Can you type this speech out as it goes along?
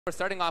We're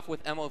starting off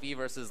with MOV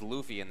versus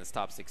Luffy in this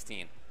top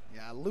 16.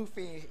 Yeah,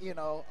 Luffy, you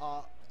know,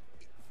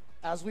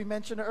 as we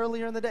mentioned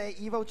earlier in the day,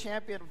 Evo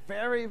champion,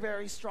 very,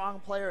 very strong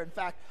player. In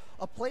fact,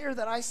 a player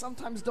that I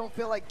sometimes don't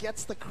feel like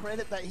gets the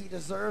credit that he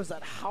deserves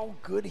at how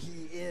good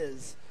he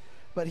is.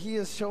 But he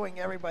is showing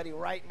everybody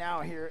right now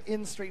here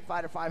in Street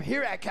Fighter V,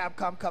 here at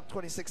Capcom Cup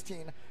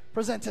 2016,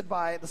 presented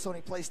by the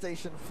Sony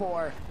PlayStation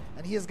 4.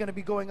 And he is going to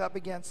be going up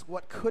against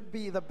what could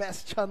be the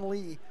best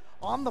Chun-Li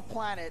on the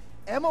planet,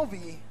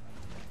 MOV.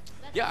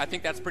 Yeah, I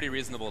think that's pretty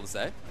reasonable to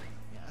say.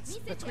 Yeah, it's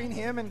between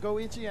him and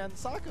Goichi and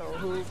Sako,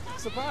 who,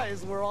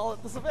 surprise, we're all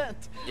at this event.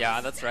 Yeah,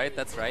 that's right,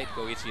 that's right.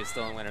 Goichi is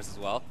still in winners as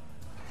well.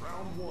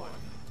 Round one.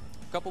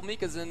 A couple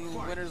Mikas in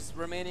winners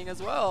remaining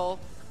as well.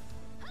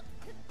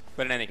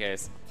 But in any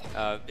case,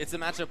 it's a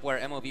matchup where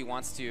MOV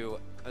wants to,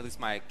 at least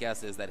my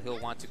guess is that he'll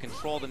want to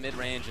control the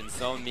mid-range and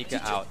zone Mika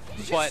out.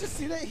 Did you just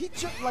see that?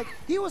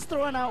 He was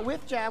throwing out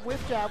whiff jab,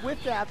 whiff jab,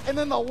 whiff jab, and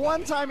then the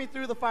one time he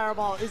threw the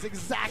fireball is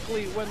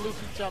exactly when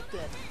Luffy jumped in.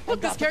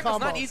 Look, this character's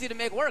not easy to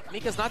make work.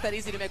 Mika's not that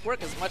easy to make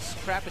work. As much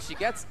crap as she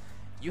gets,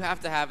 you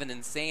have to have an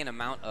insane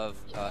amount of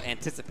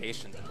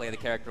anticipation to play the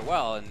character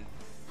well, and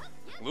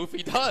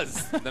Luffy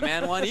does. The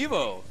man won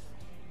Evo.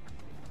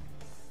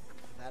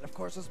 That, of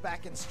course, was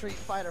back in Street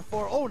Fighter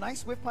 4. Oh,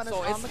 nice whip punish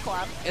on the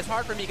clap. It's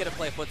hard for Mika to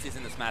play footsies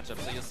in this matchup,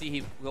 so you'll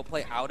see he'll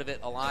play out of it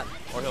a lot,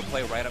 or he'll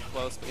play right up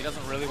close, but he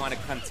doesn't really want to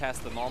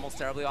contest the normals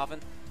terribly often.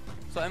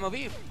 So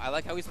MOV, I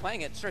like how he's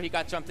playing it. Sure, he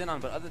got jumped in on,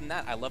 but other than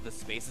that, I love the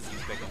spaces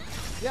he's picking.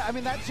 Yeah, I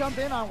mean, that jump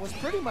in on was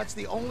pretty much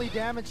the only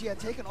damage he had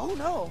taken. Oh,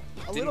 no.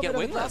 A little bit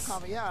of a drop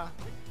combo, yeah.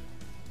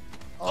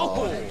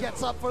 Oh, and it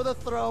gets up for the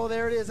throw.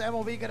 There it is.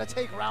 MOV going to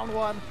take round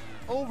one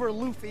over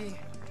Luffy.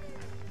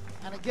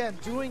 And again,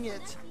 doing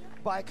it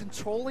by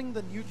controlling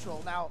the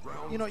neutral. Now,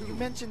 you know, you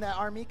mentioned that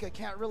our Mika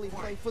can't really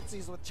play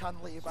footsies with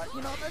Chun-Li, but,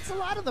 you know, that's a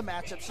lot of the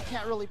matchups. She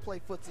can't really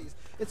play footsies.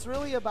 It's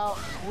really about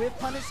whip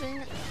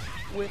punishing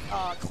with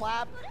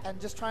clap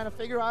and just trying to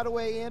figure out a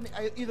way in,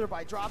 either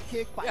by drop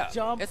kick, by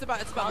jump. It's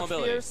about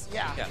mobility. Fierce.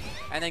 Yeah.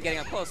 And then getting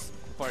up close.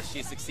 Of course,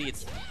 she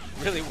succeeds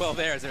really well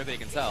there, as everybody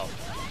can tell.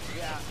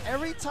 Yeah,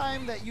 every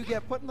time that you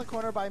get put in the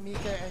corner by Mika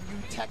and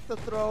you tech the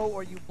throw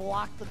or you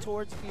block the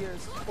towards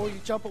fears or you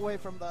jump away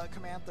from the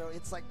command throw,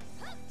 it's like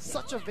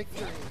such a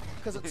victory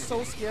because it's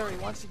so scary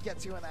once she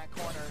gets you in that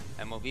corner.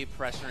 MOV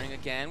pressuring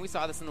again. We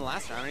saw this in the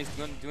last round, and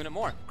he's doing it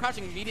more.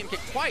 Crouching medium kick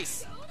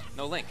twice.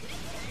 No link.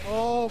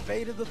 Oh,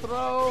 baited the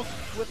throw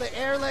with the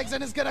air legs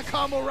and is going to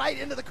combo right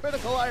into the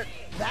critical art.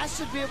 That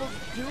should be able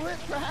to do it,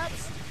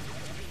 perhaps.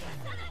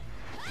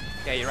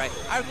 Yeah, you're right.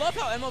 I love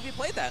how MOV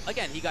played that.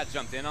 Again, he got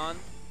jumped in on.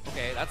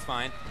 Okay, that's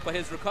fine. But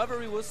his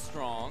recovery was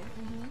strong.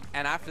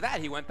 And after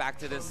that, he went back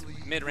to this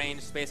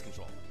mid-range space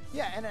control.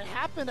 Yeah, and it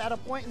happened at a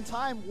point in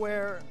time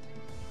where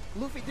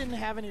Luffy didn't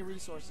have any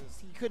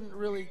resources. He couldn't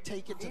really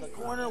take it to the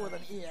corner with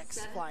an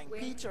EX Flying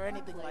Peach or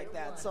anything like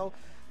that. So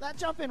that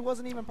jump in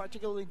wasn't even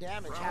particularly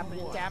damaging.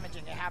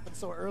 It happened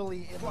so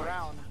early in the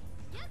round.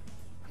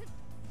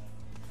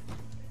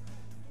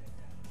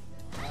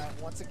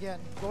 Once again,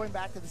 going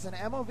back to this in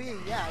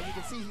MOV, yeah, you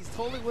can see he's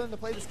totally willing to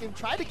play this game.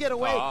 Try to get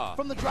away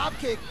from the drop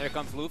kick. There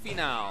comes Luffy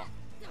now.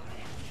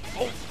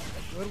 Oh,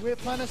 good whip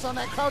punish on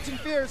that Crouching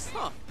Fierce.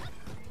 Huh.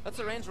 That's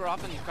a range where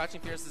often Crouching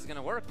Fierce is going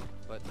to work,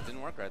 but it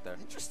didn't work right there.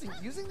 Interesting,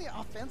 using the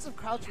offensive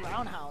crouch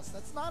roundhouse.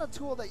 That's not a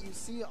tool that you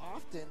see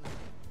often,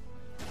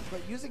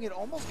 but using it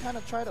almost kind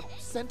of try to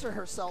center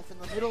herself in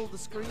the middle of the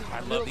screen.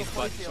 I love these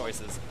button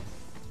choices.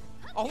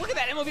 Oh, look at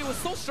that. MOV was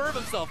so sure of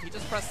himself. He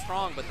just pressed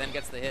strong, but then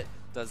gets the hit,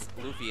 does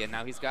Luffy, and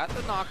now he's got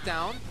the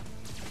knockdown.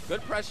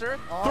 Good pressure.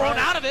 Thrown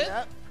out of it.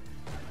 Yep.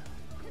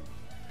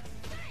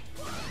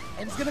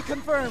 And he's going to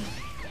confirm.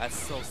 That's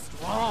so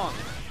strong.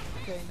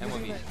 Okay,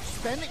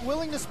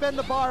 willing to spend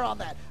a bar on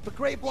that, but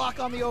great block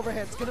on the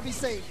overhead. It's going to be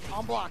safe.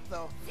 On block,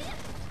 though.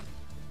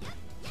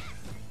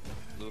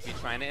 Luffy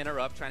trying to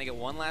interrupt, trying to get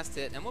one last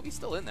hit. MOV's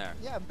still in there.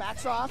 Yeah,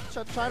 backs off,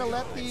 try to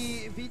let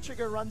the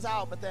V-trigger runs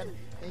out, but then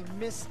a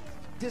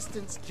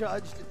miss-distance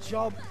judged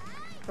jump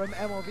from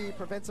MOV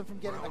prevents him from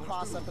getting the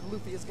cross-up, and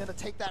Luffy is going to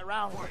take that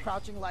round with the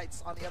crouching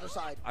lights on the other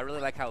side. I really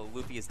like how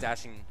Luffy is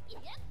dashing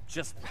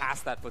just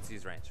past that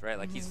footsie's range, right?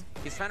 Like he's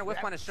trying to whip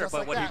punish, sure,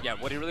 but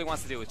like what he really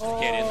wants to do is just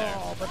get in there.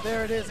 Oh, but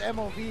there it is,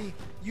 MOV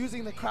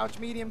using the crouch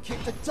medium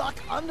kick to duck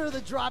under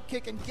the drop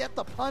kick and get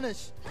the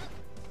punish.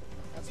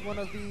 That's one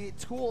of the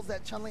tools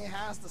that Chun-Li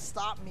has to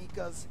stop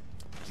Mika's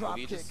drop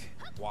kick. Just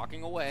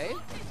walking away,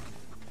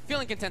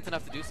 feeling content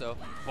enough to do so,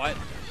 but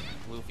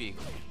Luffy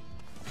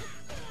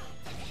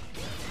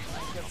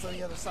gets on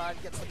the other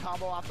side, gets the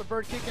combo off the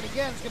bird kick, and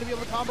again, he's going to be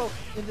able to combo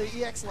in the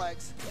EX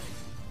legs.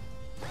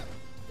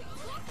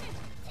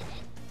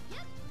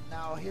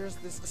 Now here's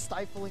this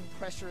stifling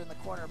pressure in the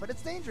corner, but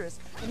it's dangerous,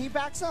 and he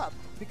backs up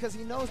because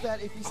he knows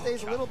that if he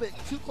stays a little bit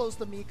too close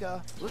to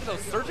Mika. Look at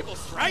those surgical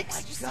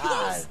strikes! Oh my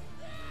God.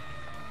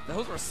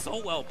 Those were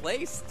so well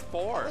placed.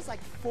 4. It's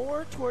like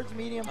 4 towards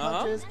medium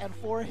punches and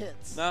 4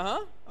 hits.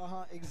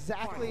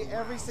 Exactly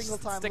every single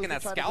time. Sticking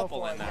that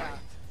scalpel in there.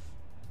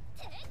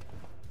 Yeah.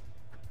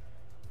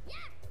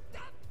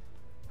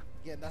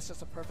 Again, that's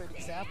just a perfect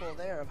example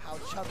there of how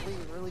CHUN-LI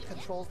really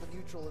controls the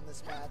neutral in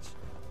this match.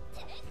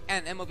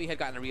 And MOV had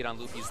gotten a read on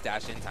Luffy's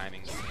dash-in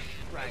timings.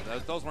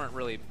 Right. Those weren't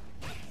really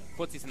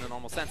footsies in the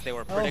normal sense. They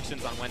were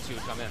predictions on when she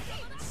would come in.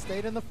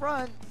 Stayed in the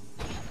front.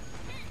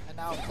 And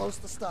now close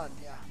to stun.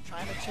 Yeah,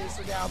 trying to chase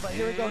her down, but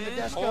here we go,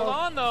 Nadeshko. Hold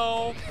on,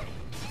 though.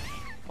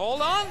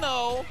 Hold on,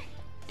 though.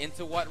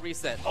 Into what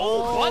reset?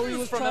 Oh,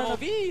 buttons from MOV.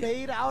 To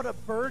bait out a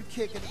bird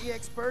kick, an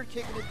EX bird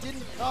kick, and it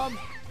didn't come.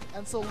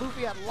 And so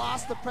Luffy had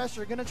lost the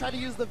pressure. Gonna try to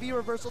use the V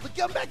reversal to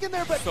come back in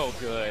there, but so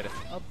good.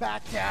 A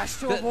back dash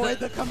to avoid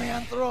the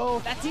command throw.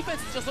 That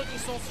defense is just looking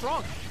so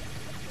strong.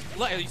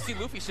 Look, you see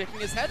Luffy shaking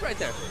his head right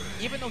there.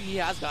 Even though he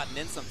has gotten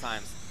in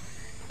sometimes,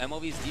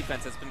 MOV's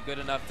defense has been good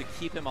enough to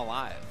keep him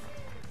alive.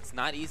 It's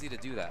not easy to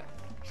do that.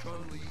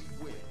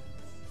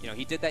 You know,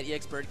 he did that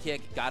EX bird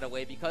kick, got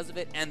away because of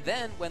it, and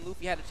then when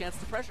Luffy had a chance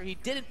to pressure, he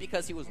didn't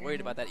because he was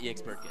worried about that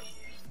EX bird kick.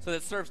 So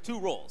that serves two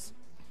roles.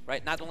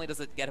 Right? Not only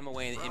does it get him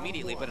away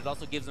immediately, but it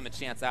also gives him a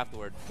chance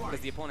afterward because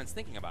the opponent's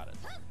thinking about it.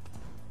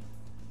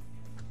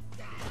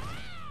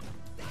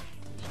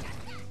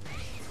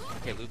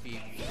 Okay, Luffy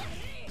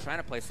trying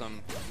to play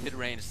some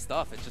mid-range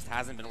stuff. It just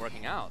hasn't been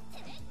working out.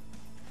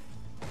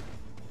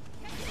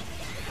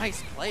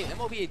 Nice play.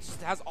 MOV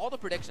just has all the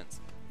predictions.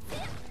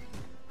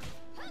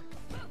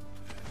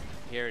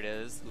 Here it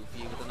is.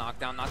 Luffy with the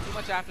knockdown. Not too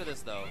much after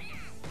this, though.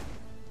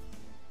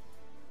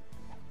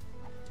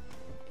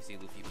 You see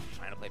Luffy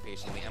trying to play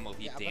patiently,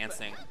 MOV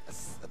dancing.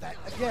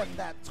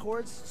 That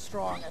towards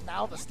strong, and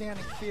now the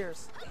standing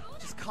fierce,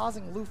 just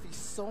causing Luffy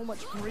so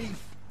much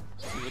grief.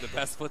 Two of the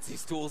best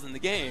footsies tools in the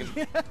game.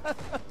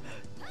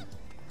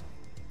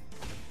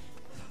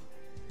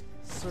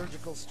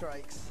 Surgical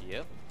strikes.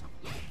 Yep.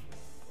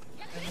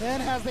 And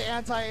then has the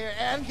anti-air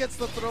and gets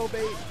the throw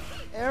bait.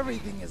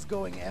 Everything is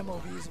going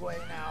MOV's way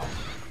now.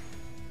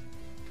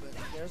 But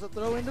there's a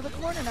throw into the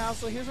corner now,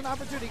 so here's an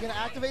opportunity. Gonna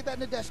activate that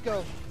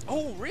Nadeshko.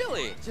 Oh,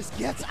 really? Just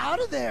gets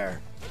out of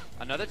there.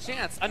 Another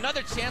chance.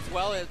 Another chance.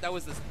 Well, that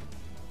was this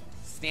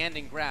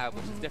standing grab,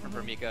 which is different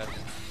for MIKA.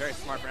 Very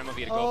smart for MOV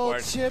to go for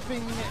it.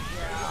 Chipping.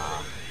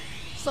 Yeah.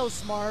 So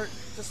smart.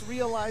 Just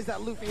realized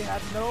that Luffy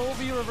had no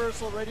V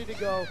reversal ready to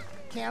go.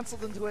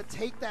 Canceled into it.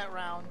 Take that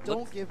round.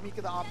 Don't give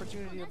MIKA the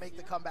opportunity to make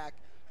the comeback.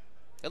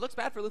 It looks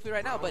bad for Luffy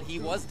right now, but he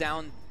was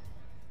down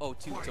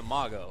 0-2 to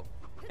Mago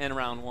in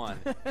round 1,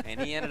 and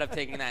he ended up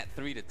taking that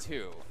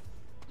 3-2.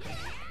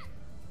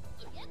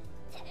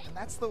 And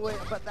that's the way,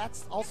 but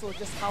that's also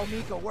just how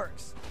MIKA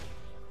works.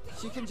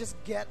 She can just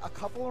get a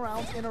couple of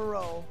rounds in a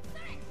row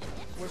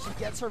where she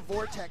gets her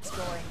vortex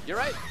going. You're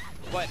right,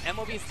 but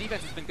MOV's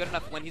defense has been good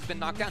enough when he's been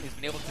knocked down. He's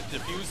been able to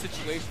diffuse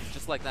situations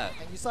just like that.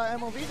 And you saw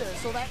MOV there,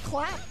 so that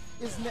clap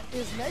is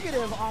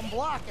negative on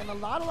block, and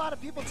not a lot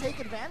of people take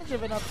advantage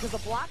of it enough because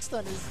the block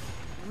stun is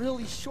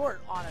really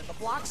short on it. The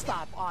block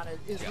stop on it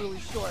is really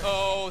short.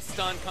 Oh,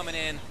 stun coming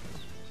in,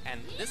 and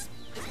this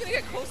is gonna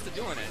get close to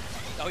doing it.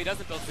 Oh, he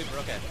doesn't build super.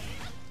 Okay.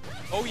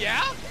 Oh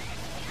yeah.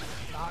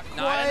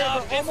 Not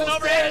enough. It's an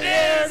overhead.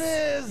 There it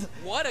is.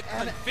 What a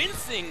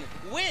convincing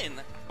win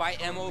by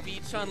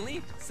MOV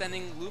CHUN-LI,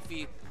 sending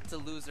Luffy to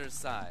loser's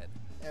side.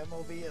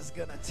 MOV is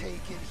gonna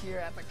take it here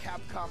at the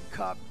Capcom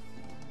Cup.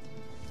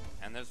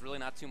 And there's really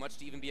not too much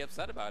to even be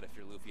upset about if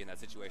you're Luffy in that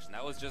situation.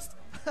 That was just,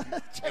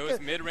 it was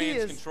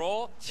mid-range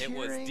control, it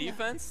was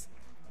defense,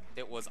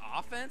 it was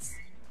offense,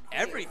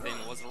 everything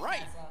was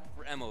right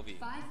for MOV.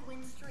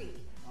 5-win streak.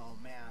 Oh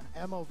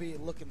man,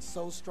 MOV looking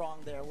so strong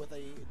there with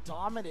a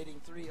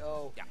dominating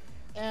 3-0. Yeah.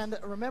 And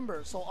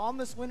remember, so on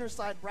this winner's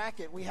side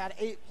bracket, we had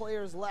 8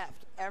 players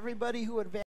left. Everybody who advanced